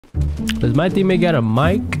Does my teammate got a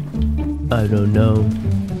mic? I don't know.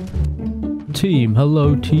 Team,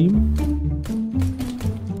 hello team.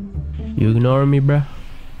 You ignore me, bruh?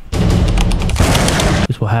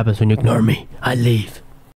 This is what happens when you ignore me. I leave.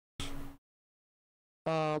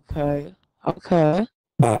 Okay. Okay.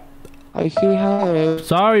 I see how.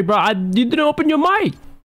 Sorry, bro. You didn't open your mic.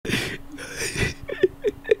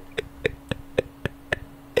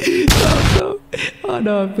 Oh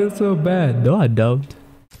no, I feel so bad. No, I don't.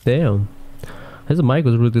 Damn. His mic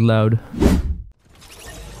was really loud.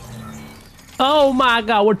 Oh my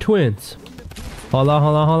god, we're twins. Hold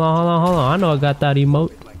on. I know I got that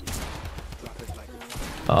emote.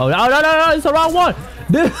 Oh no, it's the wrong one.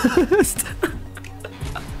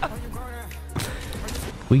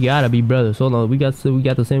 We gotta be brothers. Hold on, we got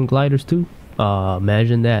the same gliders too.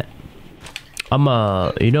 Imagine that. I'm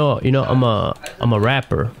a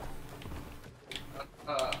rapper.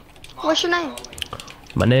 What's your name?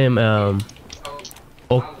 My name Allah.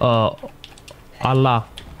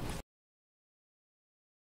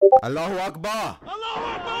 Allahu Akbar.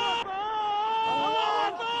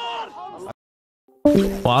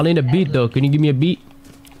 Well, I need a beat though. Can you give me a beat?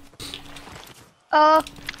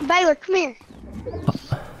 Baylor, come here.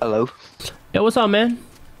 Hello. Yeah, what's up, man?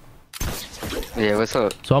 Yeah, what's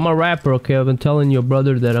up? So I'm a rapper, okay? I've been telling your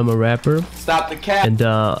brother that I'm a rapper. Stop the cap. And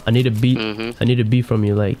I need a beat. I need a beat from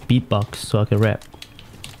you, like beatbox, so I can rap.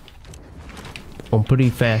 I'm pretty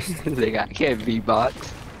fast. Like, I can't beatbox.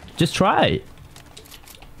 Just try it.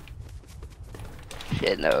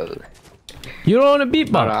 Shit, no. You don't want to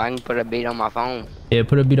beatbox? Hold on, I can put a beat on my phone. Yeah,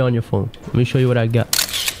 put a beat on your phone. Let me show you what I got.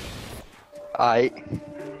 Alright.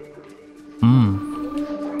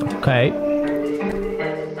 Okay.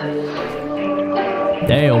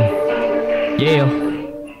 Damn. Yeah.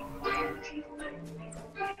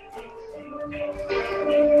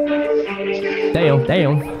 Damn.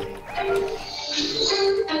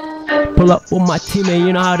 Pull up with my teammate,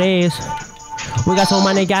 you know how it is. We got so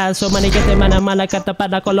many guys, so many que te mandan mala cata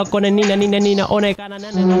para coloco nina one cara I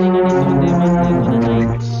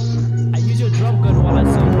use your drum gun while I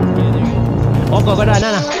sing. Yeah, there you go. Oh, go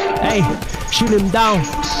nana. Hey, shoot him down.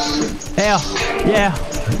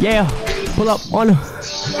 Yeah. Pull up on him.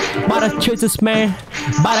 About to chase this man.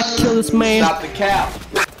 About to kill this man. Stop the cap.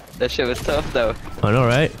 That shit was tough though. I know,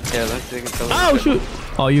 right? Yeah, let's see. Oh shoot!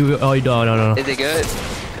 Oh no. Is it good?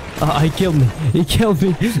 He killed me. He killed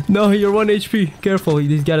me. No, you're 1 HP. Careful,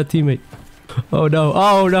 he's got a teammate. Oh no.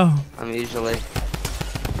 I'm usually.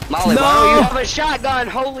 Molly, No! why do you have a shotgun?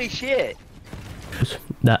 Holy shit!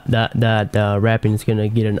 That rapping is gonna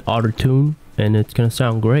get an auto tune and it's gonna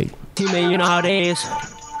sound great. Teammate, you know how it is.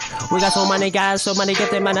 We got so many guys, so many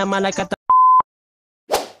get them like a.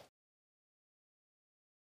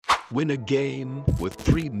 Win a game with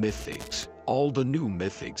 3 mythics. All the new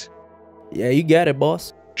mythics. Yeah, you got it,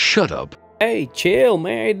 boss. Shut up. Hey, chill,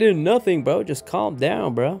 man. I ain't doing nothing, bro. Just calm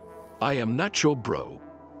down, bro. I am not your bro.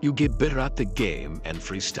 You get better at the game and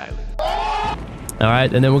freestyling.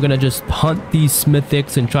 Alright, and then we're gonna just hunt these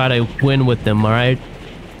mythics and try to win with them, alright?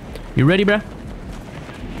 You ready, bro?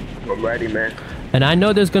 I'm ready, man. And I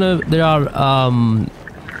know there are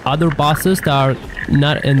other bosses that are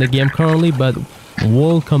not in the game currently, but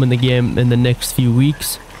will come in the game in the next few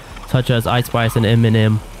weeks, such as Ice Spice and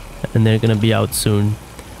Eminem, and they're gonna be out soon.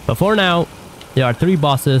 But for now, there are 3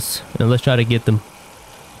 bosses, and let's try to get them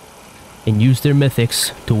and use their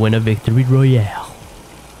mythics to win a victory royale.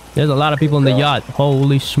 There's a lot of people in the yacht.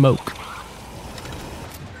 Holy smoke!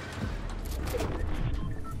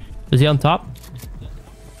 Is he on top?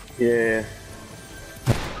 Yeah.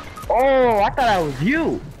 Oh, I thought that was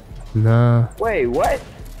you. Nah. Wait, what?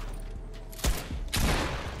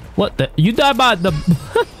 What the? You died by the.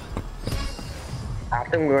 I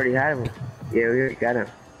think we already had him. Yeah, we already got him.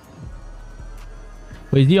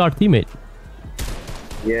 Wait, is he our teammate?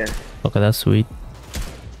 Yeah. Okay, that's sweet.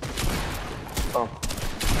 Oh.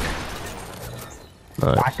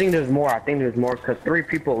 Nice. I think there's more. Because 3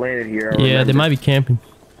 people landed here. Yeah, they might be camping.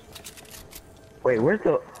 Wait, where's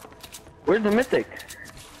the mythic?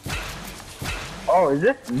 Oh, is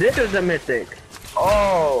this is the mythic?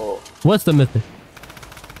 Oh, What's the mythic?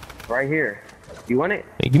 right here. You want it?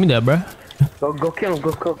 Hey, give me that, bro. Go kill him.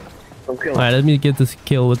 Go kill him. Alright, let me get this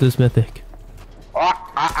kill with this mythic. Oh,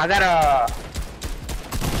 I got a.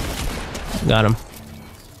 Got him.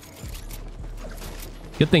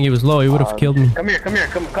 Good thing he was low. He would have killed me. Come here. Come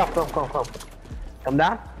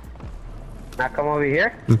down. Now come over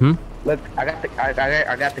here. Look, I got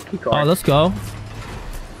the key card. Oh, let's go.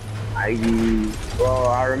 Well,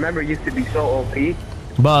 I remember it used to be so OP.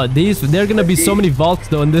 But there are gonna be so many vaults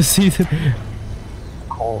though in this season.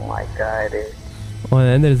 Oh my god. Oh,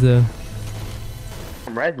 and there's a.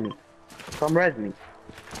 Come res me. Come res me.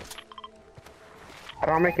 How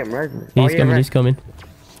do I make him res me? He's coming. He's coming.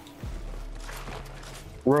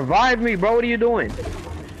 Revive me, bro. What are you doing?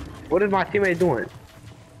 What is my teammate doing?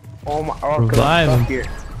 Oh my. Oh, Revive him. here.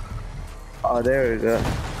 Oh, there we go.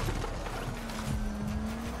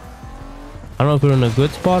 I don't know if we're in a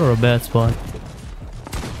good spot or a bad spot.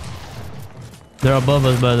 They're above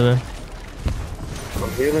us, by the way.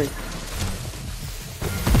 I'm healing.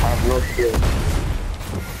 I have no shield.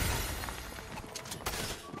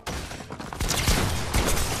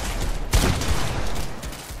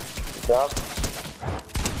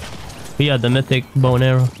 He had the mythic bow and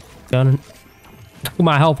arrow. Got it. Took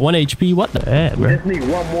my health 1 HP. What the heck, We bro? just need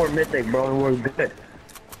one more mythic, bro, and we're good.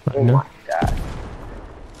 Oh know. my god.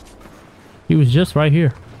 He was just right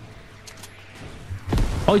here.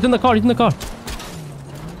 Oh, he's in the car. He's in the car.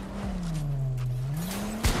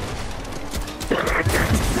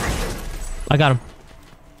 I got him.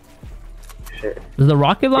 Shit. Is the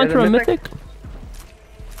rocket launcher a mythic?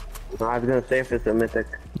 No, I was gonna say if it's a mythic.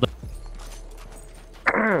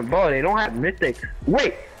 Bro, they don't have mythics.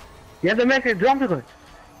 Wait! You have the mythic drum gun.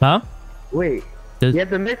 Huh? Wait. There's- You have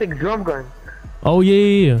the mythic drum gun. Oh,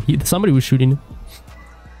 yeah. Somebody was shooting it.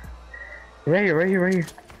 Right here, right here, right here.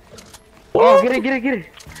 Oh, get it, get it, get it.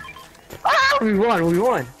 Ah, we won, we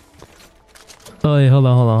won. Oh, yeah. Hold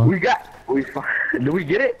on. Do we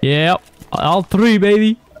get it? Yep. All 3,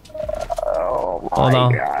 baby. Oh my Hold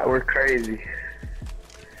on. god, we're crazy.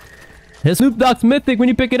 His Snoop Dogg's mythic when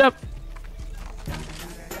you pick it up.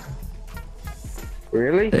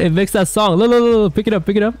 Really? It makes that song. Look. Pick it up.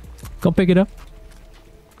 Go pick it up.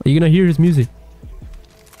 You're gonna hear his music.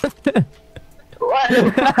 What?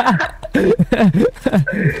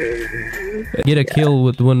 Get a kill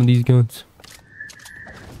with one of these guns.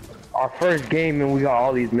 Our first game and we got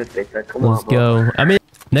all these mythics. Like, come Let's on, bro. go. I mean,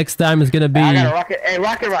 next time is gonna be. I got a rocket. Hey,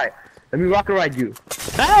 rocket ride. Let me rocket ride you.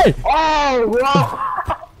 Hey! Oh,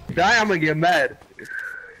 bro. Die, I'm gonna get mad.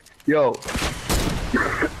 Yo.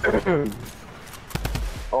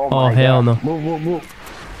 Oh, Oh, my hell God. no. Move.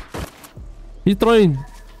 He's throwing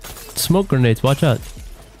smoke grenades. Watch out.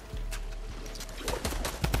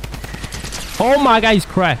 Oh my god, he's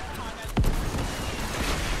cracked.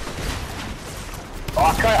 Oh,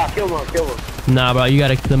 I killed him. Nah, bro, you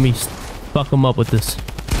gotta let me fuck him up with this.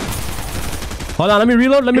 Hold on, let me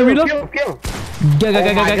reload. Kill him. Ga.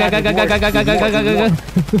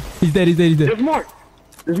 He's dead. There's more.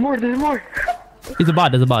 He's a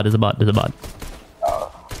bot. There's a bot.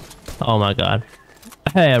 Oh my god.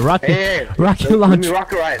 Hey, rocket. Hey, rocket let launch. me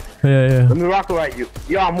rocket ride. Yeah. Let me rocket ride you.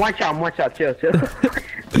 Yo, I'm one shot. Chill.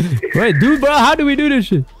 Wait, dude, bro, how do we do this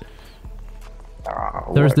shit?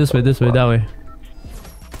 There's this way, that way.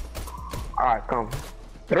 Alright, come.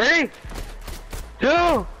 3, 2,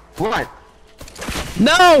 1.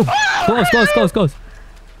 No! Close.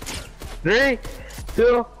 3,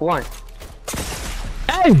 2, 1.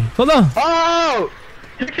 Hey, hold on. Oh!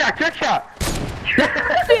 Trick shot.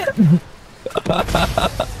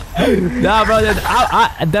 Nah, bro,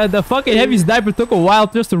 the fucking heavy sniper took a while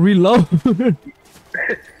just to reload.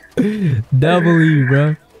 W,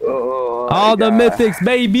 bro. Oh, All the God. mythics,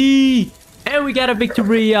 baby. And we got a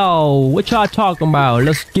victory, yo. What y'all talking about?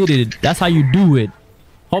 Let's get it. That's how you do it.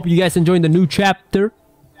 Hope you guys enjoying the new chapter.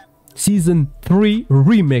 Season 3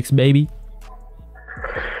 remix, baby.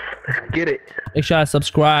 Get it. Make sure I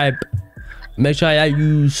subscribe. Make sure I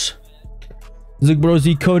use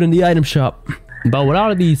ZigBroZ code in the item shop. But with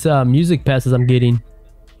all of these music passes I'm getting,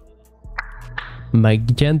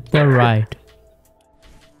 Magenta Ride.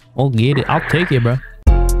 I'll get it. I'll take it, bro.